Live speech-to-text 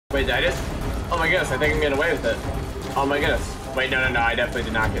Wait, did I just? Oh my goodness, I think I'm getting away with it. Oh my goodness. Wait, no, I definitely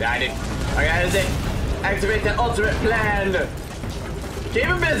did not get it. I did. Okay, that is it. Activate the ultimate plan. Keep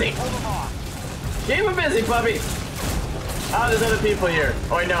him busy. Keep him busy, puppy. Oh, there's other people here.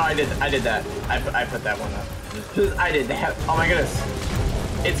 Oh, wait, no, I did that. I put that one up. I did that. Oh my goodness.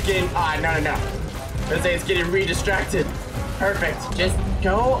 It's getting, no. Let's say it's getting re-distracted. Perfect. Just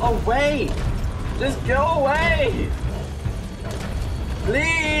go away. Just go away.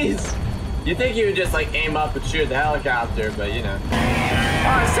 Please. You think you would just like aim up and shoot the helicopter, but you know.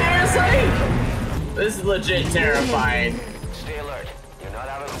 Oh, seriously? This is legit terrifying. Stay alert. You're not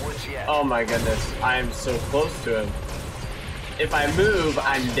out of the woods yet. Oh my goodness. I am so close to him. If I move,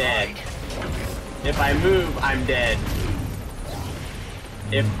 I'm dead. If I move, I'm dead.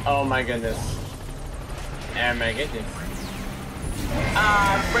 Oh my goodness. Oh my goodness.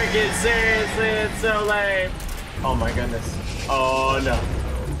 Ah, freaking seriously, it's so lame. Oh my goodness. Oh no.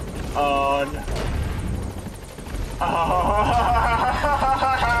 Oh no. Oh.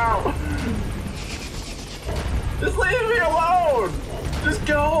 Just leave me alone. Just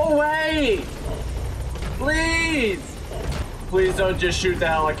go away. Please. Please don't just shoot the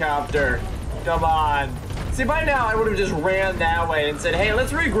helicopter. Come on. See, by now I would have just ran that way and said, hey,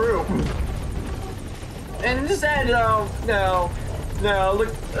 let's regroup. And just said, no,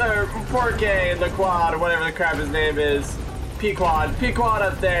 look, Porke and the quad, or whatever the crap his name is. P-quad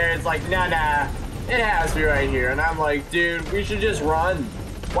up there. It's like, nah, it has to be right here. And I'm like, dude, we should just run.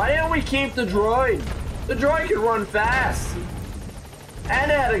 Why didn't we keep the droid? The droid could run fast.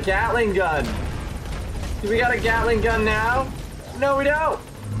 And it had a Gatling gun. Do we got a Gatling gun now? No, we don't.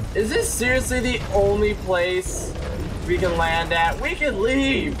 Is this seriously the only place we can land at? We can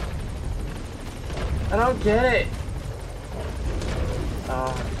leave. I don't get it.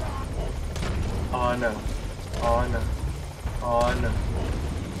 Oh no. Oh no. Oh no.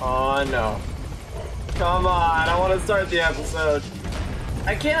 Oh no. Come on, I want to start the episode.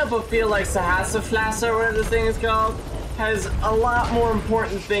 I can't help but feel like Sahasaflasa, or whatever this thing is called, has a lot more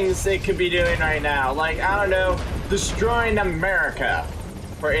important things they could be doing right now. Like, I don't know, destroying America,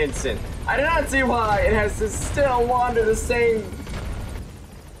 for instance. I do not see why it has to still wander the same.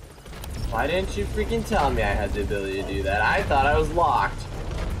 Why didn't you freaking tell me I had the ability to do that? I thought I was locked.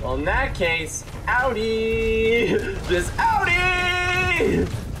 Well, in that case, outie! Just outie!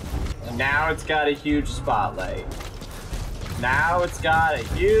 And now it's got a huge spotlight. Now it's got a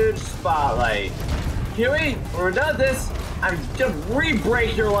huge spotlight. Huey, when we're done with this, I'm gonna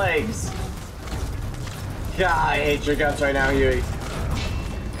re-break your legs. God, I hate your guts right now, Huey.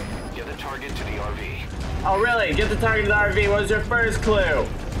 Get the target to the RV. Oh, really? Get the target to the RV. What was your first clue?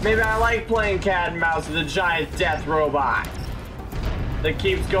 Maybe I like playing cat and mouse with a giant death robot that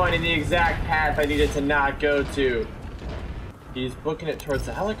keeps going in the exact path I need it to not go to. He's booking it towards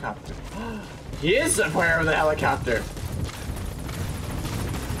the helicopter. He is aware of the helicopter.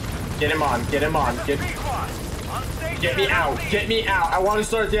 Get him on, get him on, get me out, get me out. I want to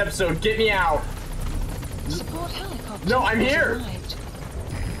start the episode, get me out. Support helicopter. No, I'm here.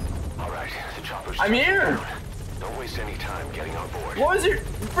 Alright, the chopper's I'm here. Don't waste any time getting on board. What was your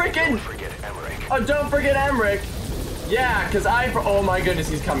freaking? Don't forget Emmerich. Oh, don't forget Emmerich. Yeah, because oh my goodness,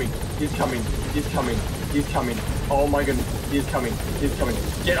 he's coming. He's coming. He's coming. He's coming. Oh my goodness, he's coming. He's coming.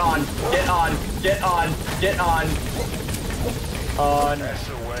 Get on. Get on. Get on. Get on. On. That's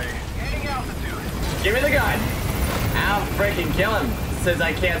the way. Gaining altitude. Give me the gun. I'll freaking kill him. Says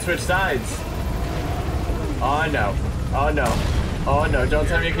I can't switch sides. Oh no. Oh no. Oh no. Don't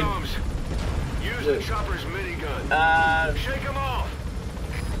tell me you can. Use the chopper's minigun. Shake him off.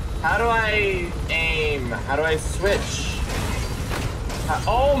 How do I aim? How do I switch?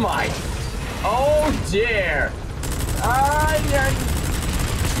 Oh my. Oh dear.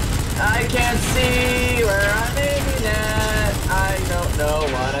 I can't see where I'm aiming at. I don't know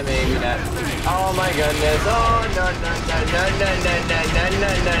what I'm aiming at. Oh my goodness. Oh no no no no no no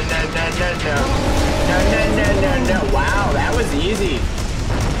no no no no no. No. Wow, that was easy.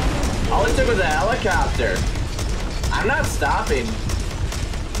 All it took was a helicopter. I'm not stopping.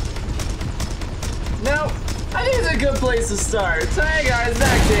 No, I think it's a good place to start. So hey guys,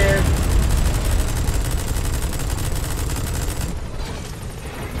 back here.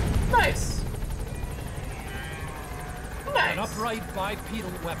 Nice. Nice. An upright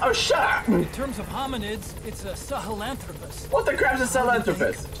bipedal weapon. Oh, shut up. In terms of hominids, it's a sahelanthropus. What the crap's a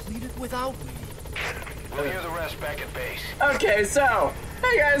sahelanthropus? Completed without me. We'll hear the rest back at base. Okay, so,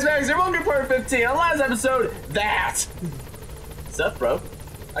 hey guys, Max here, welcome to part 15. On last episode, that. What's up, bro?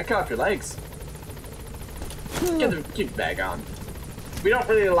 I cut off your legs. Keep the bag on. We don't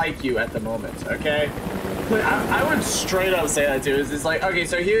really like you at the moment, okay? But I would straight up say that too. It's like, okay,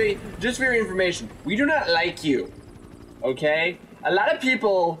 so here, just for your information, we do not like you. Okay? A lot of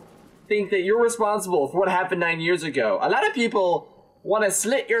people think that you're responsible for what happened 9 years ago. A lot of people want to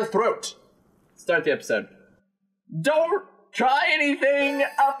slit your throat. Start the episode. Don't try anything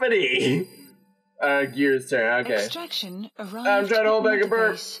uppity. Gears turn. Okay. Extraction arrived. I'm trying to hold back a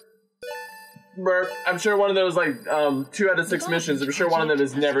burp. base. Burp. I'm sure one of those like 2 out of 6 missions. I'm sure one of them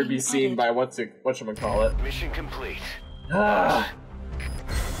is never be seen by whatchamacallit. Mission complete.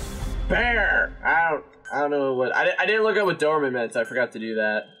 Bear. I don't know what I didn't look up what dormant meant, so I forgot to do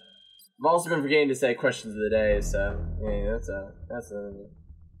that. I've also been forgetting to say questions of the day, so yeah, that's a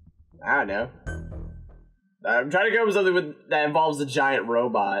I don't know. I'm trying to come up with something that involves a giant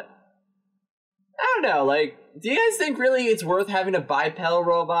robot. I don't know, like, do you guys think really it's worth having a bipedal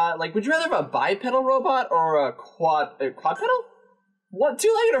robot? Like, would you rather have a bipedal robot or a quadpedal? What,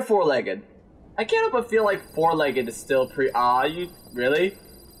 2-legged or 4-legged? I can't help but feel like 4-legged is still you really?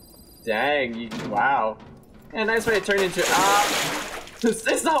 Dang, wow. Yeah, nice way to turn into,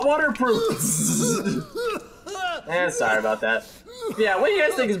 it's not waterproof! Sorry about that. Yeah, what do you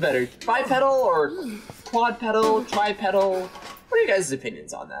guys think is better? Bipedal or quadpedal, tripedal? What are you guys'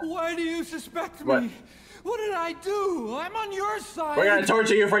 opinions on that? Why do you suspect What? me? What did I do? I'm on your side. We're gonna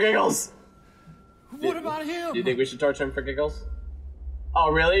torture you for giggles! What about him? Do you think we should torture him for giggles?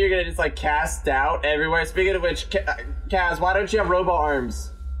 Oh, really? You're gonna just, like, cast doubt everywhere? Speaking of which, Kaz, why don't you have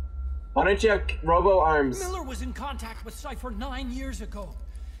robo-arms? Why don't you have robo-arms? Miller was in contact with Cypher 9 years ago.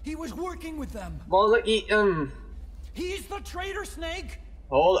 He was working with them. Well, look, He's the traitor, Snake.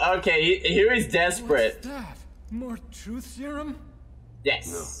 Okay, here he's desperate. What's that? More truth serum?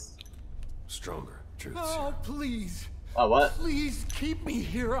 Yes. Stronger truth. Oh, please. Oh, what? Please keep me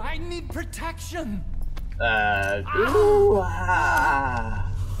here. I need protection. Yeah,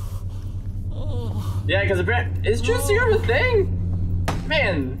 because is truth serum a thing?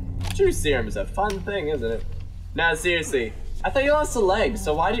 Man, truth serum is a fun thing, isn't it? Nah, seriously. I thought you lost a leg,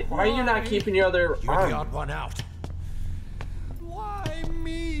 so why are you not keeping your other You're arm? the odd one out. Why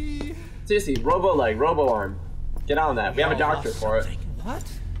me? Seriously, robo leg, robo arm. Get on that. We have a doctor for it. What?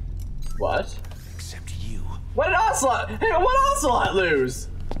 What? Except you. What did Ocelot? Hey, what did Ocelot lose?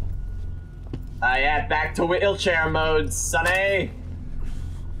 Yeah, back to wheelchair mode, sonny.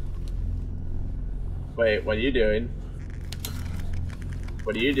 Wait, what are you doing?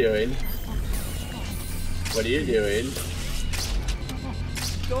 What are you doing? What are you doing?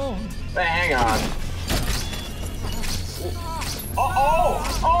 Don't. Wait, hang on. Oh!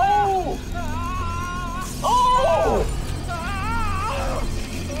 Oh! Oh!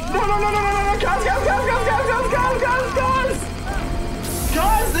 No!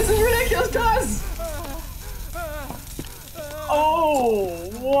 Guys, this is ridiculous, guys! Oh,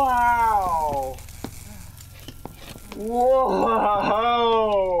 wow! Whoa!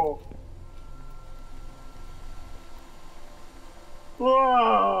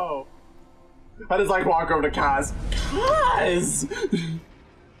 Whoa! I just like walk over to Kaz. Kaz!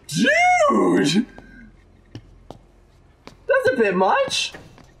 Dude! That's a bit much.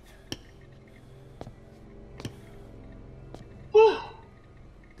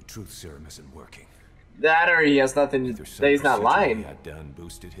 The truth serum isn't working. That or he has nothing to say. He's not lying. He had done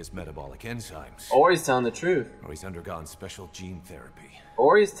boosted his metabolic enzymes. Or he's telling the truth. Or he's undergone special gene therapy.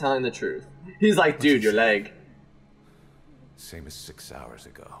 Or he's telling the truth. He's like, dude, your leg. Same as 6 hours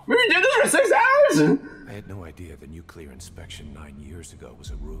ago. We did this for 6 hours? I had no idea the nuclear inspection 9 years ago was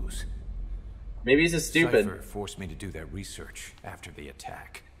a ruse. Maybe he's just stupid. Cypher forced me to do that research after the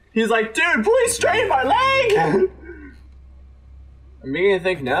attack. He's like, dude, please straighten my leg! I'm beginning to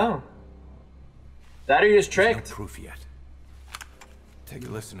think no. That or he was tricked. No proof yet. Take a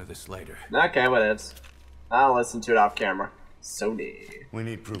listen to this later. Okay, what else? I'll listen to it off camera. Sony. We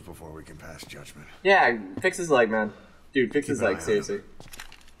need proof before we can pass judgment. Yeah, fix his leg, man. Dude, fix his leg, seriously.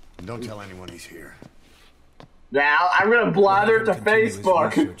 And don't tell anyone he's here. Now, I'm gonna blather it to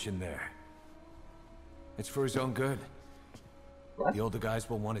Facebook. Research in there. It's for his own good. What? The older guys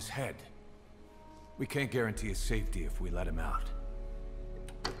will want his head. We can't guarantee his safety if we let him out.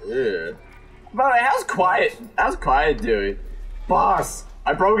 Yeah. By the way, how's Quiet doing? Boss,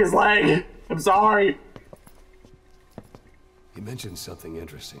 I broke his leg. I'm sorry. He mentioned something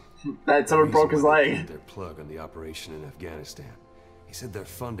interesting. That someone broke his leg. Their plug on the operation in Afghanistan. He said their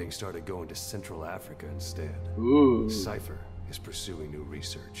funding started going to Central Africa instead. Ooh. Cypher is pursuing new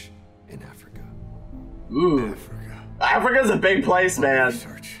research in Africa. Ooh. Africa. Africa's a big place, man.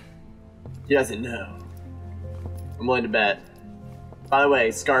 Research. He doesn't know. I'm willing to bet. By the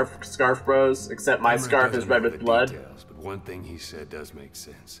way, scarf bros, except my Cameron scarf is doesn't red know with the blood. details, but one thing he said does make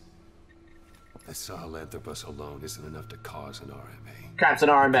sense. that Sahelanthropus alone isn't enough to cause an RMA. Crap's an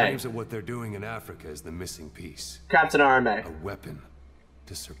Claims RMA. that what they're doing in Africa is the missing piece. Crap's an RMA. A weapon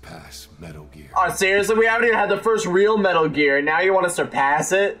to surpass Metal Gear. Oh, seriously? We haven't even had the first real Metal Gear, and now you want to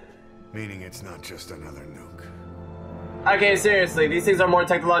surpass it? Meaning it's not just another nuke. Okay, seriously, these things are more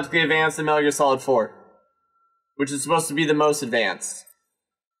technologically advanced than Metal Gear Solid 4. Which is supposed to be the most advanced.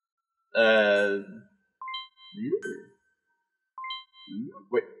 Wait.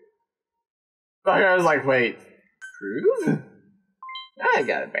 Okay, I was like, wait. Prove? I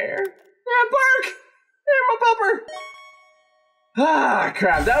got a bear. Yeah, bark! Yeah, my pupper! Ah,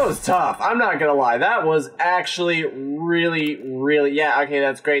 crap, that was tough. I'm not gonna lie, that was actually really, yeah, okay,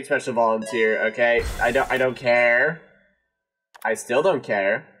 that's great, special volunteer, okay? I don't care. I still don't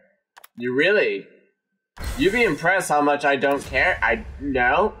care. You'd be impressed how much I don't care.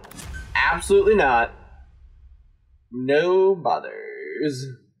 No, absolutely not. No bothers.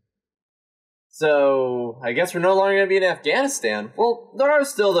 So, I guess we're no longer gonna be in Afghanistan. Well, there are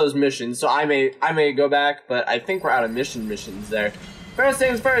still those missions, so I may go back, but I think we're out of missions there. First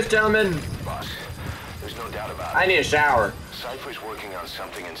things first, gentlemen. Boss, there's no doubt about it. I need a shower. Cypher's working on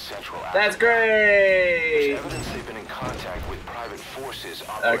something in Central Africa. That's great! There's evidence they've been in contact with private forces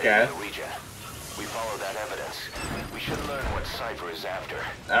operating in the region. We follow that evidence. We should learn what Cypher is after.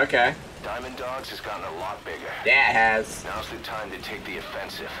 Okay. Diamond Dogs has gotten a lot bigger. Yeah, it has. Now's the time to take the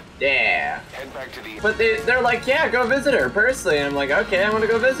offensive. Yeah. Head back to the... But they're like, yeah, go visit her personally. And I'm like, okay, I'm gonna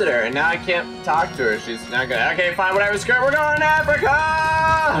go visit her. And now I can't talk to her. She's not gonna... Okay, fine, whatever, screw it, we're going to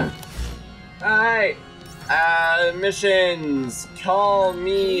Africa! Alright. Missions. Call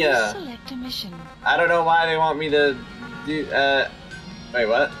me. Select a mission. I don't know why they want me to do... Wait,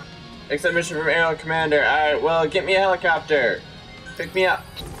 what? Accept mission from Aerial Commander. Alright, well, get me a helicopter. Pick me up.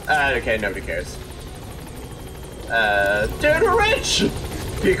 Okay, nobody cares. Dude, we're rich!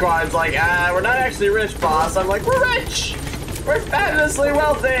 Pequod's like, we're not actually rich, boss. I'm like, we're rich! We're fabulously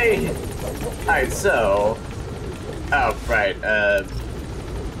wealthy! Alright, so... Oh, right,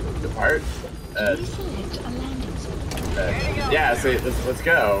 depart? Please select a landing zone. Yeah, so let's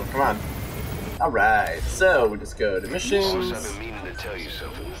go. Come on. Alright, so we just go to Boss, missions. I've been meaning to tell you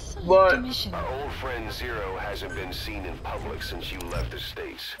something. Select What? a mission. Our old friend Zero hasn't been seen in public since you left the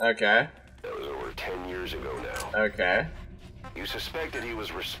States. Okay, That was over 10 years ago now. okay. You suspected he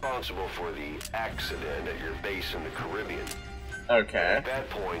was responsible for the accident at your base in the Caribbean. Okay. At that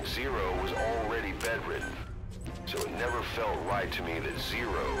point, Zero was already bedridden, so it never felt right to me that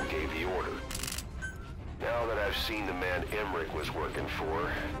Zero gave the order. Now that I've seen the man Emmerich was working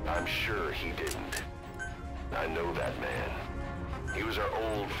for, I'm sure he didn't. I know that man. He was our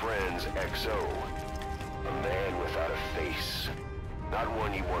old friend's XO. A man without a face. Not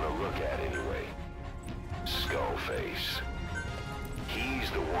one you want to look at anyway. Skullface. He's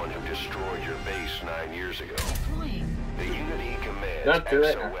the one who destroyed your base 9 years ago. Deploying. The unit he commands, Don't do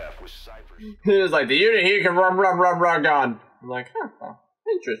it. XOF, was Cypher's. He was like, the unit here can run on. I'm like, huh, well,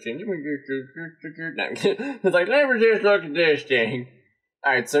 interesting. It's like, let me just look at this thing.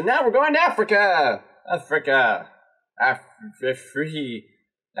 Alright, so now we're going to Africa. I'm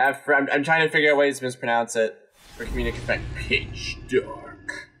trying to figure out ways to mispronounce it. For comedic effect, pitch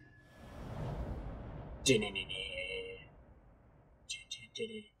dark.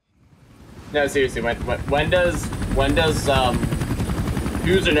 No, seriously, when does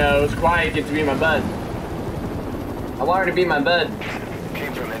user knows quiet get to be my bud? I want her to be my bud.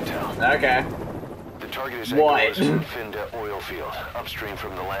 Came from intel. Okay. The target is What? Finda oil field, upstream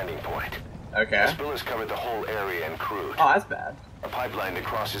from the landing point. Okay. The spill has covered the whole area and crude. Oh, that's bad. A pipeline that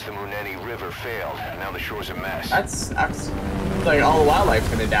crosses the Muneni River failed, and now the shore's a mess. That sucks. It's like all the wildlife's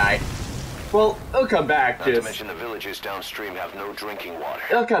gonna die. Well, it'll come back, Not to just... mention the villages downstream have no drinking water.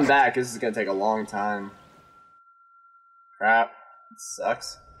 It'll come back, this is gonna take a long time. Crap. It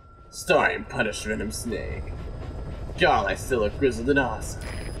sucks. Starring Punish Venom Snake. God, I still look grizzled and awesome.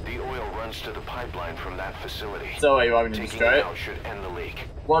 The oil runs to the pipeline from that facility. So, you want me to Taking destroy it it? out should end the leak.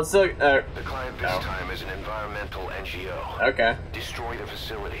 Well, it's still, The client this no. time is an environmental NGO. Okay. Destroy the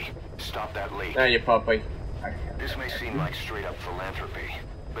facility. Stop that leak. There you puppy. This may seem like straight up philanthropy,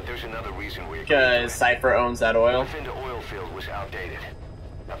 but there's another reason we're Because Cypher owns that oil. The Finda oil field was outdated,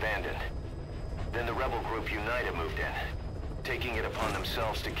 abandoned. Then the rebel group United moved in, taking it upon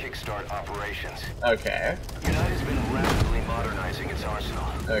themselves to kickstart operations. Okay. United's been rapidly modernizing its arsenal.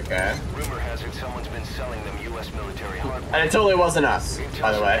 Okay. Rumor has it someone's been selling them U.S. military hardware. And it totally wasn't us,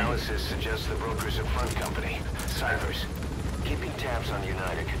 by the way. Analysis suggests the broker's a front company, Cyphers. Keeping tabs on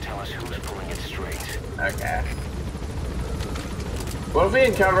United could tell us who's pulling its strings. Okay. What if we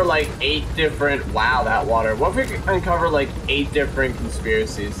uncover like 8 different... Wow, that water. What if we uncover like 8 different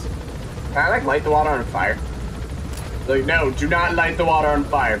conspiracies? Can I like light the water on fire? Like, no, do not light the water on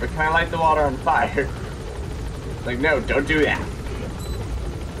fire. But can I light the water on fire? Like, no, don't do that.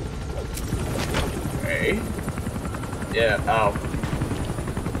 Okay. Yeah, oh.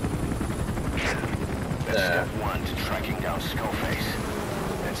 Step 1 to tracking down Skullface.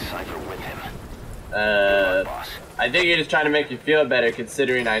 And Cypher with him. I think you're just trying to make you feel better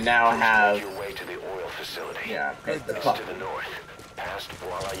considering I now have... Your way to the oil facility. Yeah, to the north. Past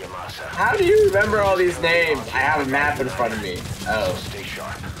Kuala Yamasa. How do you remember all these names? I have a map in front of me. Oh. Stay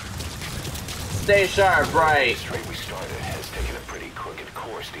sharp. Stay sharp, right. The street we started has taken a pretty crooked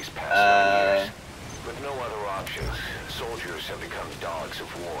course these past 9 years. With no other options, soldiers have become dogs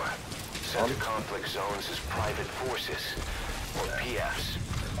of war. Sent to conflict zones as private forces, or PFs.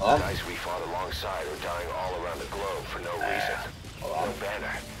 The guys we fought alongside are dying all around the globe for no reason. No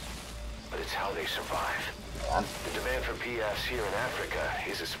banner. But it's how they survive. The demand for PFs here in Africa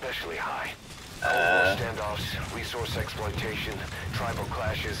is especially high. Standoffs, resource exploitation, tribal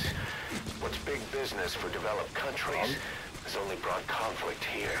clashes. What's big business for developed countries has only brought conflict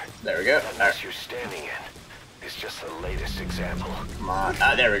here. There we go. That mess you're standing in is just the latest example. Come on.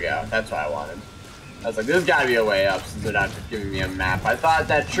 There we go. That's what I wanted. I was like, there's gotta be a way up since they're not giving me a map. I thought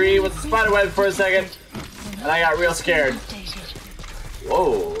that tree was a spider web for a second, and I got real scared.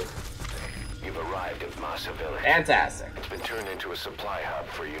 Whoa. You've arrived at Masa Village. Fantastic. It's been turned into a supply hub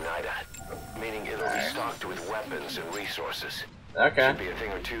for Unida, meaning it'll be stocked with weapons and resources. Okay. Should be a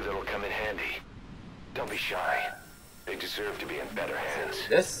thing or two that'll come in handy. Don't be shy. They deserve to be in better hands.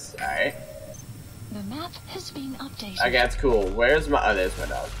 This? Alright. The map has been updated. Okay, that's cool. Where's my... Oh, there's my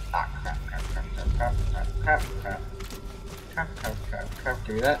dog. Ah, crap.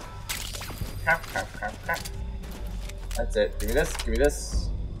 Give me that. Crap. That's it. Give me this.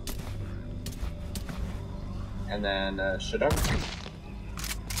 And then, Shadung.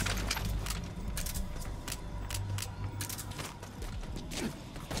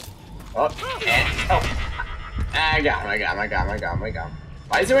 Oh, and, oh. I got him.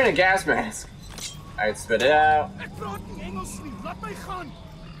 Why is he wearing a gas mask? Alright, spit it out.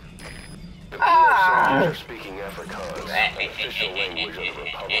 They're speaking Afrikaans, the official language of the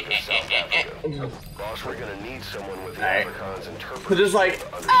Republic of South Africa. Boss, we're gonna need someone with the Afrikaans interpreter. Who's just like,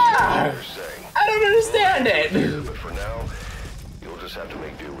 I don't understand it. But for now, you'll just have to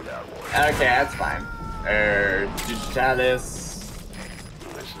make do without one. Okay, that's fine. Digitalis.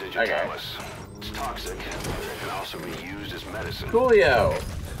 It's digitalis. It's toxic. It can also be used as medicine. Coolio.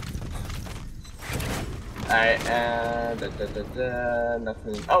 Alright,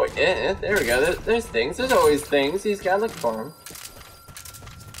 nothing. Oh, yeah, there we go. There's things. There's always things. You just gotta look for them.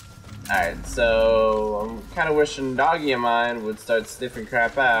 Alright, so I'm kind of wishing Doggy of mine would start sniffing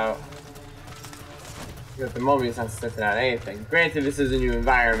crap out. Because at the moment he's not sniffing out anything. Granted, this is a new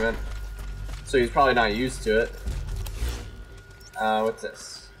environment, so he's probably not used to it. What's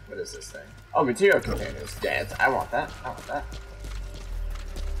this? What is this thing? Oh, material containers. Yeah, I want that. Oh,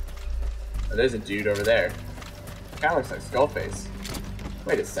 there's a dude over there. Kinda looks like Skullface.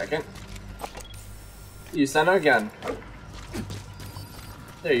 Wait a second. You son of a gun.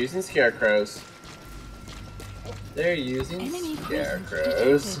 They're using scarecrows. The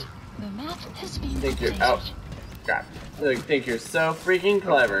map has been Think you're oh crap. Think you're so freaking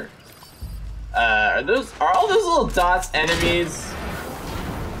clever. Are all those little dots enemies?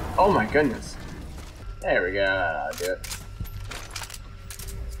 Oh my goodness. There we go. I'll do it.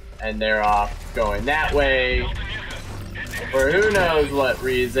 And they're off going that way for who knows what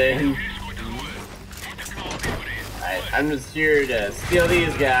reason. Alright, I'm just here to steal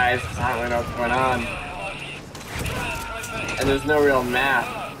these guys because I don't really know what's going on. And there's no real map.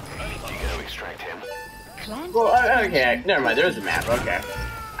 Well, okay, never mind, there's a map, okay.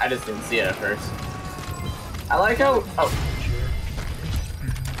 I just didn't see it at first. I like how... Oh.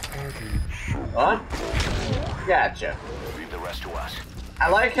 What? Gotcha. Leave the rest to us. I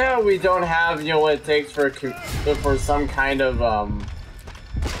like how we don't have, you know, what it takes for some kind of,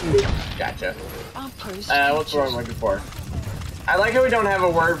 Gotcha. What's the word I'm looking for? I like how we don't have a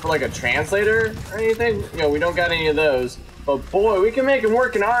word for, like, a translator or anything. You know, we don't got any of those. But, boy, we can make them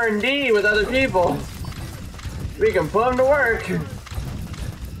work in R&D with other people. We can put them to work.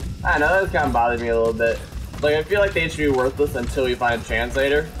 I know, that kind of bothered me a little bit. Like, I feel like they should be worthless until we find a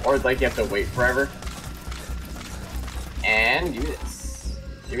translator. Or, like, you have to wait forever. And give me this.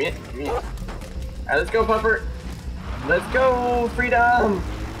 Give me it. Alright, let's go, Pupper. Let's go, freedom.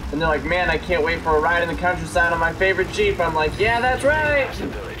 And they're like, man, I can't wait for a ride in the countryside on my favorite Jeep. I'm like, yeah, that's right.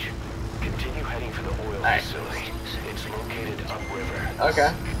 Village. Continue heading for the oil facility. It's located upriver.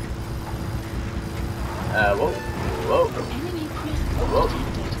 Okay. Whoa.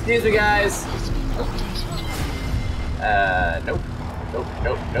 Excuse me, guys. Nope.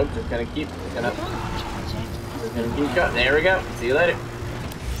 Just gonna keep going. There we go. See you later.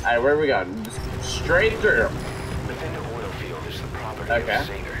 Alright, where are we going? Just straight through. The Venda oil field is the property of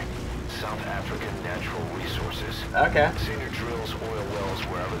Saner, South African Natural Resources. Okay. Saner drills oil wells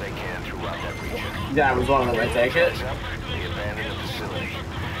wherever they can throughout that region. That was one of them, I take it. They abandon the facility.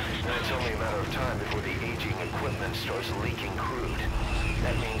 And it's only a matter of time before the aging equipment starts leaking crude.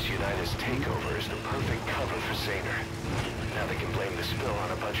 That means United's takeover is the perfect cover for Saner. Now they can blame the spill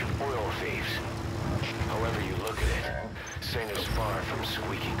on a bunch of oil thieves. However you look at it, Saner's far from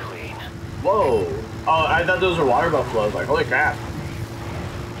squeaky clean. Whoa! Oh, I thought those were water buffaloes. Like, holy crap.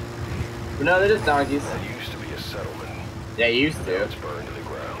 But no, they're just donkeys. That used to be a settlement. Yeah, you used to. It's burned to the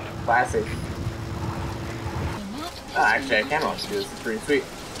ground. Classic. Oh, actually, I can also do this. It's pretty sweet.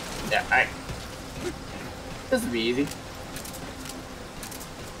 Yeah, alright. This will be easy.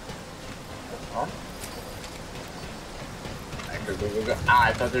 Huh? Go. Ah,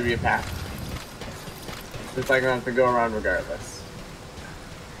 I thought there'd be a path. Looks like I'm gonna have to go around regardless.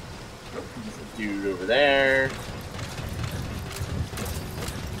 There's a dude over there.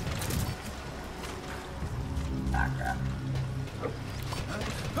 Ah, crap.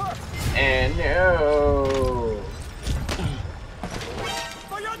 And no.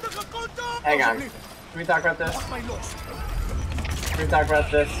 Hang on. Can we talk about this? Can we talk about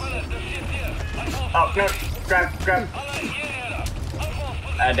this? Oh, no. Grab.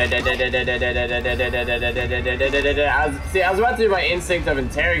 I was about to do my instinct of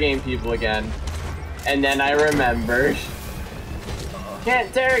interrogating people again, and then I remembered can't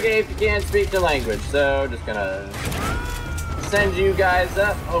interrogate if you can't speak the language. So just gonna send you guys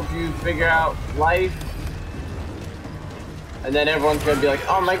up. Hope you figure out life, and then everyone's gonna be like,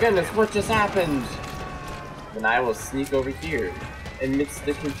 "Oh my goodness, what just happened?" Then I will sneak over here amidst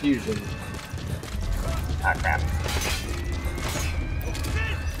the confusion. Ah, crap.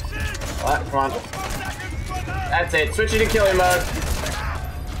 What? Come on. That's it. Switching to killing mode.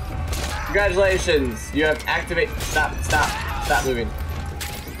 Congratulations. You have activate. Stop moving.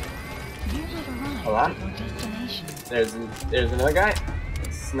 Hold on. There's another guy.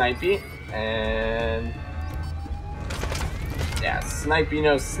 Snipey. And yeah, snipey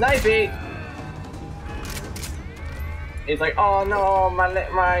no snipey. He's like, oh no,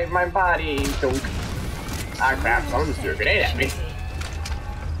 my body. Don't. Ah, crap. Someone just threw a grenade at me.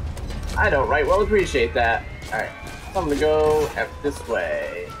 I don't right well appreciate that. Alright, so I'm gonna go this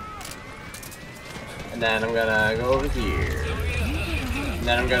way. And then I'm gonna go over here. And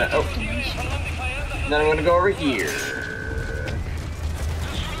then I'm gonna, and then I'm gonna go over here.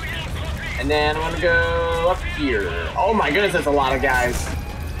 And then I'm gonna go up here. Oh my goodness, that's a lot of guys.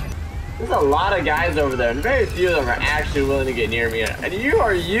 There's a lot of guys over there, and very few of them are actually willing to get near me. And you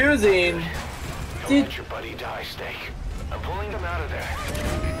are using... Don't let your buddy die, Snake. I'm pulling them out of there.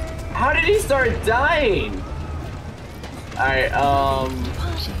 How did he start dying? Alright, oh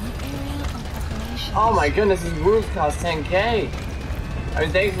my goodness, his wounds cost 10k. I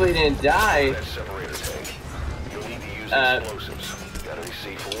mean, thankfully he didn't die.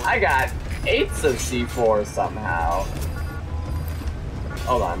 I got 8s of C4 somehow.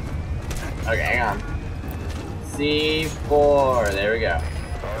 Hold on. Okay, hang on. C4, there we go.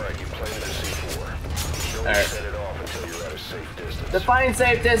 Alright, you planted a C4. Don't set it off until you're at a safe distance. Define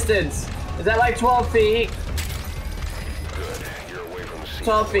safe distance. Is that like 12 feet? Good. You're away from the C4.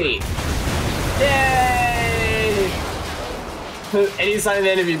 12 feet. Yay! Any sign of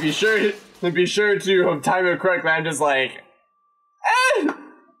the enemy, be sure to time it correctly. I'm just like,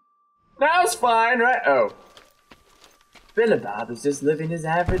 that was fine, right? Oh. Billy Bob is just living his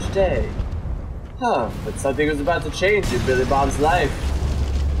average day. Huh, but something was about to change in Billy Bob's life.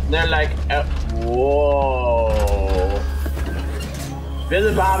 And they're like, whoa.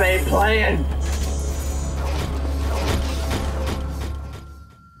 Billy Bob ain't playing.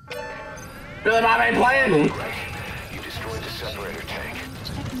 Billy Bob ain't playing. You destroyed the separator tank.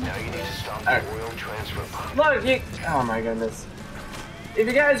 Now you need to stop the oil transfer pump. Look, you... Oh my goodness. If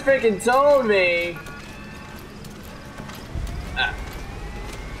you guys freaking told me...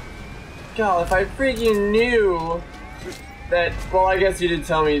 God, if I freaking knew that... Well, I guess you did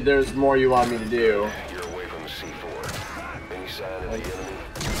tell me there's more you want me to do. You're away from the C4. Any sign of the enemy?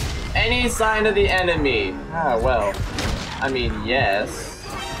 Any sign of the enemy? Ah, well. I mean, yes.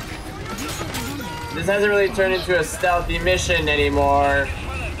 This hasn't really turned into a stealthy mission anymore.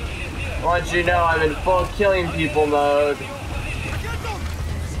 I want you to know I'm in full killing people mode.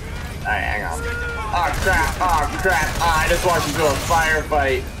 Alright, hang on. Oh crap, oh crap. Ah, I just walked into a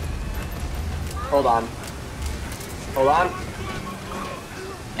firefight. Hold on. Hold on.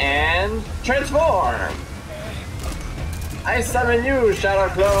 And transform! I summon you, Shadow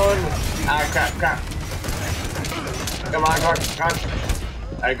Clone! Ah, crap. Come on.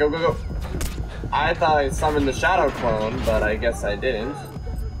 Alright, go. I thought I summoned the Shadow Clone, but I guess I didn't.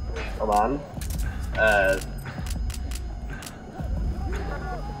 Hold on.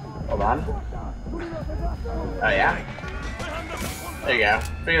 Hold on. Oh, yeah? There you go.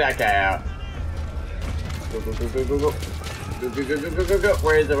 Figure that guy out. Go.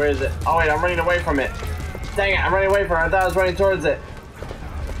 Where is it? Oh, wait, I'm running away from it. Dang it, I'm running away from it. I thought I was running towards it.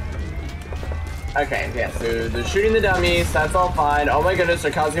 Okay, yeah, so they're shooting the dummies. That's all fine. Oh my goodness,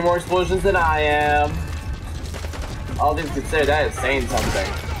 they're causing more explosions than I am. All things considered, that is saying something.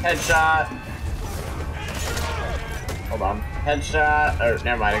 Headshot. Hold on. Headshot. Or,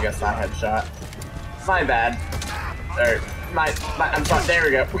 never mind, I guess not headshot. My bad. Or, I'm sorry. There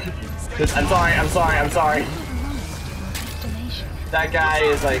we go. I'm sorry. That guy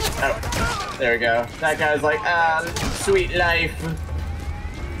is like, oh, there we go. That guy's like, sweet life.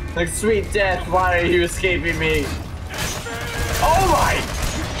 Like, sweet death, why are you escaping me? Oh my!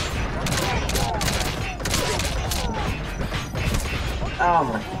 Oh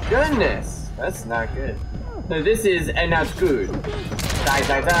my goodness. That's not good. No, this is, and that's good.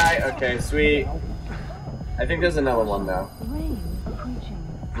 Die. Okay, sweet. I think there's another one though.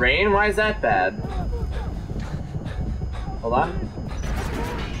 Rain? Why is that bad? Hold on.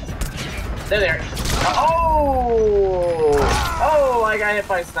 There. Oh, I got hit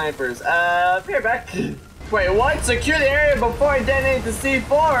by snipers. Here, back. Wait, what? Secure the area before I detonate the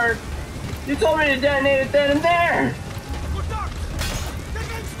C4? You told me to detonate it then and there.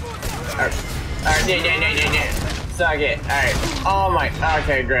 Alright, yeah. Suck it. Alright. Oh my.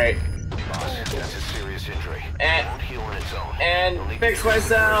 Okay, great. That's a serious injury. And Won't heal on its own. And fix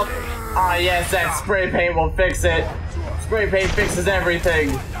myself. Ah, yes, that spray paint will fix it. Spray paint fixes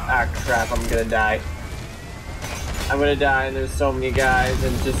everything. Ah, crap, I'm gonna die. And there's so many guys,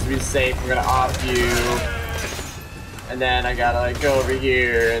 and just to be safe, I'm gonna off you. And then I gotta, like, go over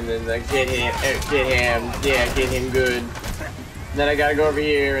here, and then, like, get him, yeah, get him good. And then I gotta go over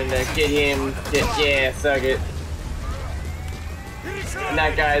here, and then get him, yeah, suck it. And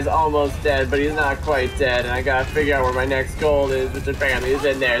that guy's almost dead, but he's not quite dead, and I gotta figure out where my next goal is, which apparently is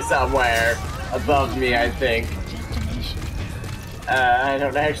in there somewhere. Above me, I think. I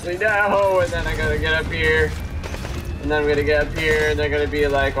don't actually know, and then I gotta get up here. And then I'm gonna get up here, and they're gonna be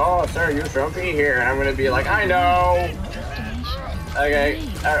like, oh, sir, you shouldn't be here. And I'm gonna be like, I know! Okay,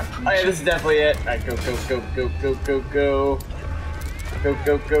 oh yeah, this is definitely it. Alright, go.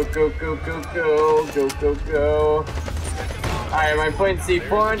 Go. Alright, am I playing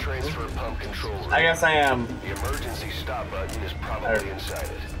C4? I guess I am. The emergency stop button is probably inside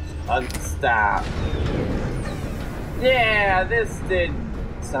it. Unstop. Yeah, this did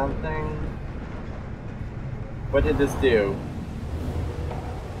something. What did this do?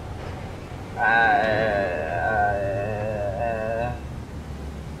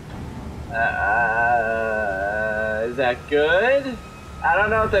 Is that good? I don't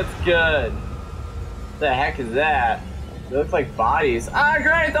know if that's good. What the heck is that? It looks like bodies. Ah,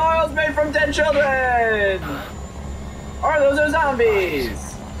 great! The oil's made from dead children! Or those are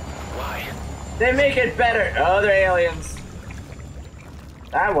zombies! Why? They make it better! Oh, they're aliens.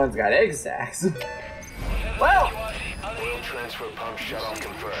 That one's got egg sacs. Well! Oil transfer pump shuttle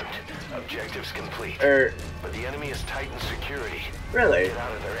confirmed. Objectives complete. But the enemy is tightened security. Really? Get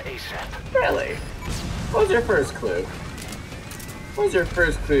out of there ASAP. Really? What was your first clue? What was your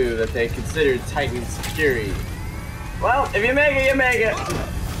first clue that they considered tightened security? Well, if you make it, you make it.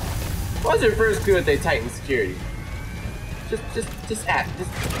 What was your first clue that they tightened security? Just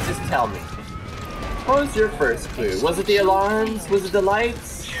tell me. What was your first clue? Was it the alarms? Was it the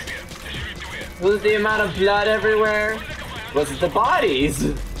lights? Was it the amount of blood everywhere? Was it the bodies?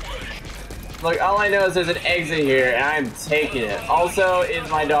 Look, all I know is there's an exit here, and I'm taking it. Also, is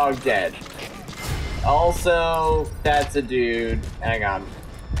my dog dead? Also, that's a dude. Hang on.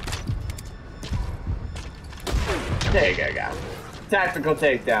 There you go, guys. Tactical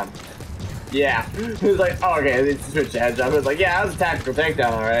takedown. Yeah. It was like, oh, okay, let's switch the heads up. It was like, yeah, that was a tactical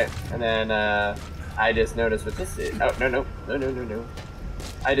takedown, alright. And then, I just noticed what this is. Oh, no.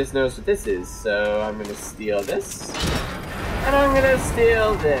 I just noticed what this is, so I'm gonna steal this. And I'm gonna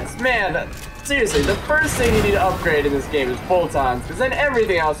steal this. Man, seriously, the first thing you need to upgrade in this game is bolt-ons, because then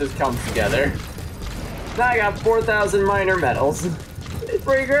everything else just comes together. Now I got 4,000 minor metals. It's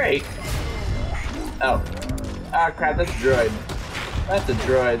pretty great. Oh. Ah, crap, that's a droid. That's a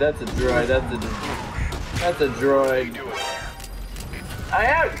droid. I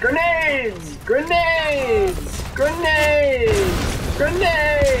have grenades! Grenades!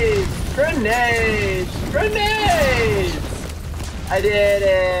 Grenades! Grenades! Grenades! I did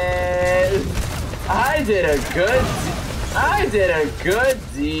it! I did a good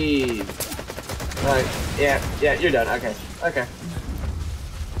deed. Alright, yeah, you're done. Okay, okay.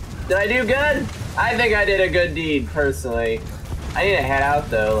 Did I do good? I think I did a good deed, personally. I need to head out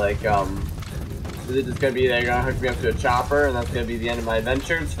though, like, is it just gonna be they're gonna hook me up to a chopper and that's gonna be the end of my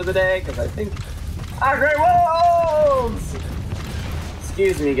adventures for the day? Because I think. Ah, great wolves!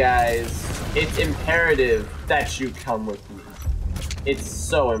 Excuse me, guys. It's imperative that you come with me. It's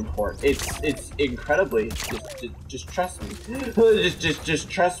so important. It's incredibly. Just trust me. just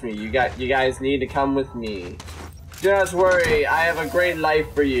trust me. You guys need to come with me. Do not worry. I have a great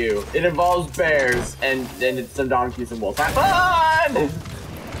life for you. It involves bears and it's some donkeys and wolves. Have fun!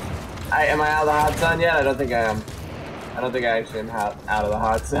 Am I out of the hot zone yet? I don't think I am. I don't think I actually am out of the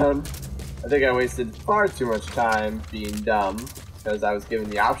hot zone. I think I wasted far too much time being dumb because I was given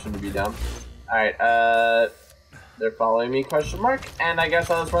the option to be dumb. All right. They're following me, question mark, and I guess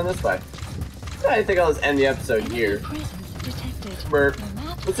I'll just run this way. I think I'll just end the episode here.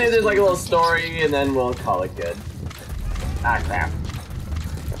 Let's see if there's like a little story, and then we'll call it good. Ah, crap.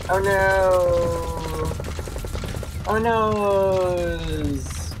 Oh no! Oh no!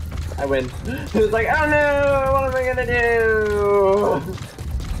 I win. It was like, oh no! What am I gonna do?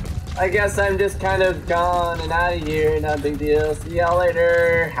 I guess I'm just kind of gone and out of here. Not a big deal. See y'all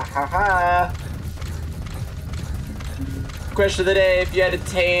later. Ha ha ha. Question of the day, if you had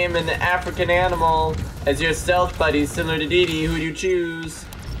to tame an African animal as your stealth buddy similar to Dee Dee, who would you choose?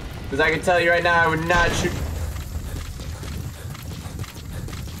 Because I can tell you right now, I would not choose.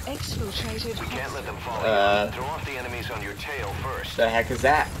 We can't let them follow you. Throw off the enemies on your tail first. The heck is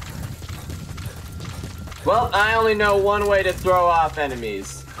that? Well, I only know one way to throw off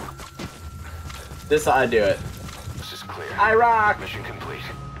enemies. This how I do it. This is clear. I rock! Mission complete.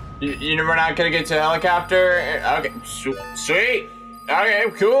 You know we're not gonna get to a helicopter? Okay, sweet! Okay,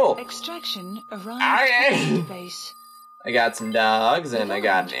 cool! Extraction arrived base. I got some dogs, and I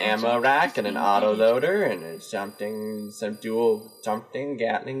got an ammo rack, and an autoloader, and some dual jumping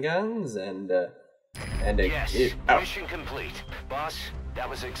Gatling guns, and a... Yes, mission complete. Boss, that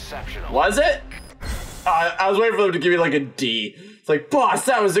was exceptional. Was it? I was waiting for them to give me like a D. It's like, boss,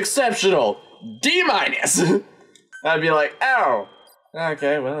 that was exceptional! D-. I'd be like, ow!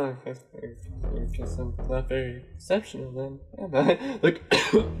 Okay, well, I guess I'm not very exceptional then. Look,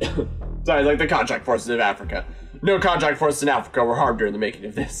 sorry, like the contract forces of Africa. No contract forces in Africa were harmed during the making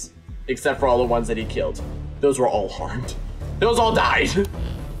of this. Except for all the ones that he killed. Those were all harmed. Those all died.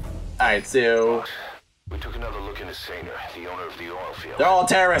 Alright, so... We took another look into Saner, the owner of the oil field. They're all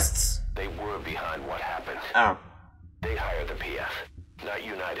terrorists. They were behind what happened. Oh. They hired the PF, not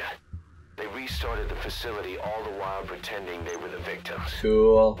United. They restarted the facility all the while pretending they were the victims.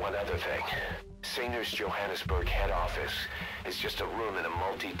 Cool. One other thing. Saner's Johannesburg head office is just a room in a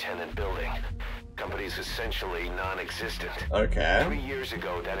multi-tenant building. Company's essentially non-existent. Okay. 3 years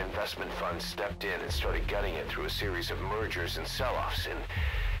ago, that investment fund stepped in and started gutting it through a series of mergers and sell-offs. And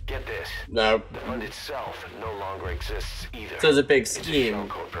get this. No. The fund itself no longer exists either. So it's a big It's a scheme. shell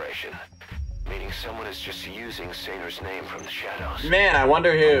corporation. Meaning someone is just using Saner's name from the shadows. Man, I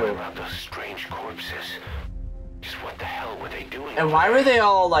wonder who. What about those strange corpses? Just what the hell were they doing? And why were they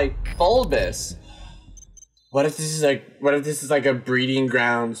all like bulbous? What if this is like a breeding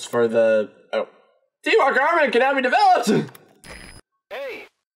grounds for the T-Walk armament can now be developed? Hey,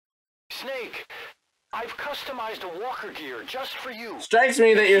 Snake, I've customized a walker gear just for you. Strikes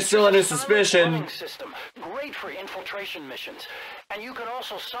me that you're still under suspicion. System, great for infiltration missions, and you can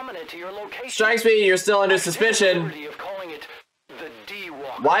also summon it to your location. Strikes me you're still under suspicion. Of calling it the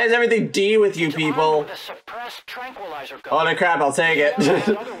D-Walker. Why is everything D with you people? Holy crap, I'll take it.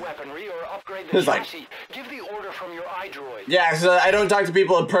 It's like, give the order from your iDroid. yeah, so I don't talk to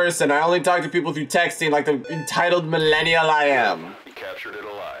people in person. I only talk to people through texting like the entitled millennial I am. You captured it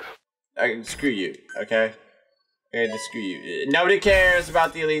alive. Screw you, okay? Okay, just screw you. Nobody cares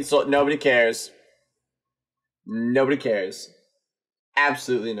about the elite soul. Nobody cares. Nobody cares.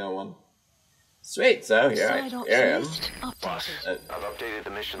 Absolutely no one. Sweet, so here I am. Boss, I've updated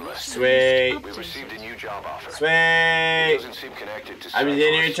the mission list. Sweet. We received a new job offer. Sweet. It doesn't seem connected to I'm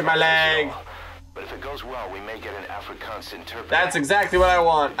in to my leg. But if it goes well, we may get an Afrikaans interpreter. That's exactly what I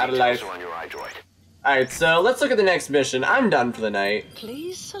want out of life. On your iDroid. Alright, so let's look at the next mission. I'm done for the night.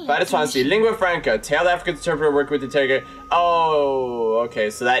 Please But I just want to see. Lingua Franca. Tailed African interpreter working with the Tiger. Oh, okay,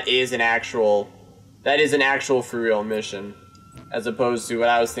 so that is an actual for real mission. As opposed to what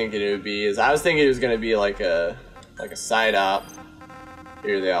I was thinking it would be. I was thinking it was gonna be like a side op.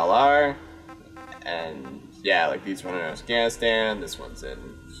 Here they all are. And Yeah, like these one in Afghanistan. This one's in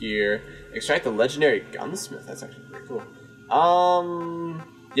here. Extract the legendary gunsmith. That's actually pretty cool.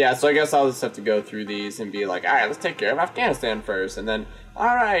 Yeah, so I guess I'll just have to go through these and be like, alright, let's take care of Afghanistan first. And then,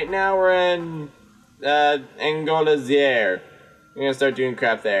 alright, now we're in Angola Zaire. We're gonna start doing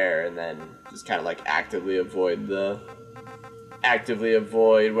crap there. And then just kind of like actively avoid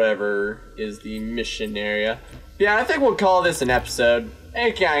whatever is the mission area. Yeah, I think we'll call this an episode.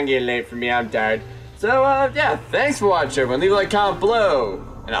 It's kinda getting late for me, I'm tired. So, yeah, thanks for watching, everyone. Leave a like, comment below,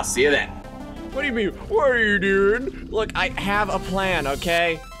 and I'll see you then. What do you mean? What are you doing? Look, I have a plan,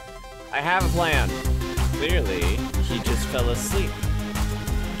 okay? I have a plan. Clearly, he just fell asleep.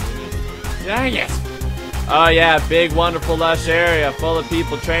 Dang it! Oh yeah, big, wonderful, lush area full of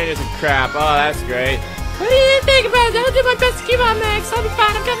people, trainers, and crap. Oh, that's great. What do you think about it? I'll do my best to keep on next. I'll be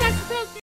fine. I'm coming next.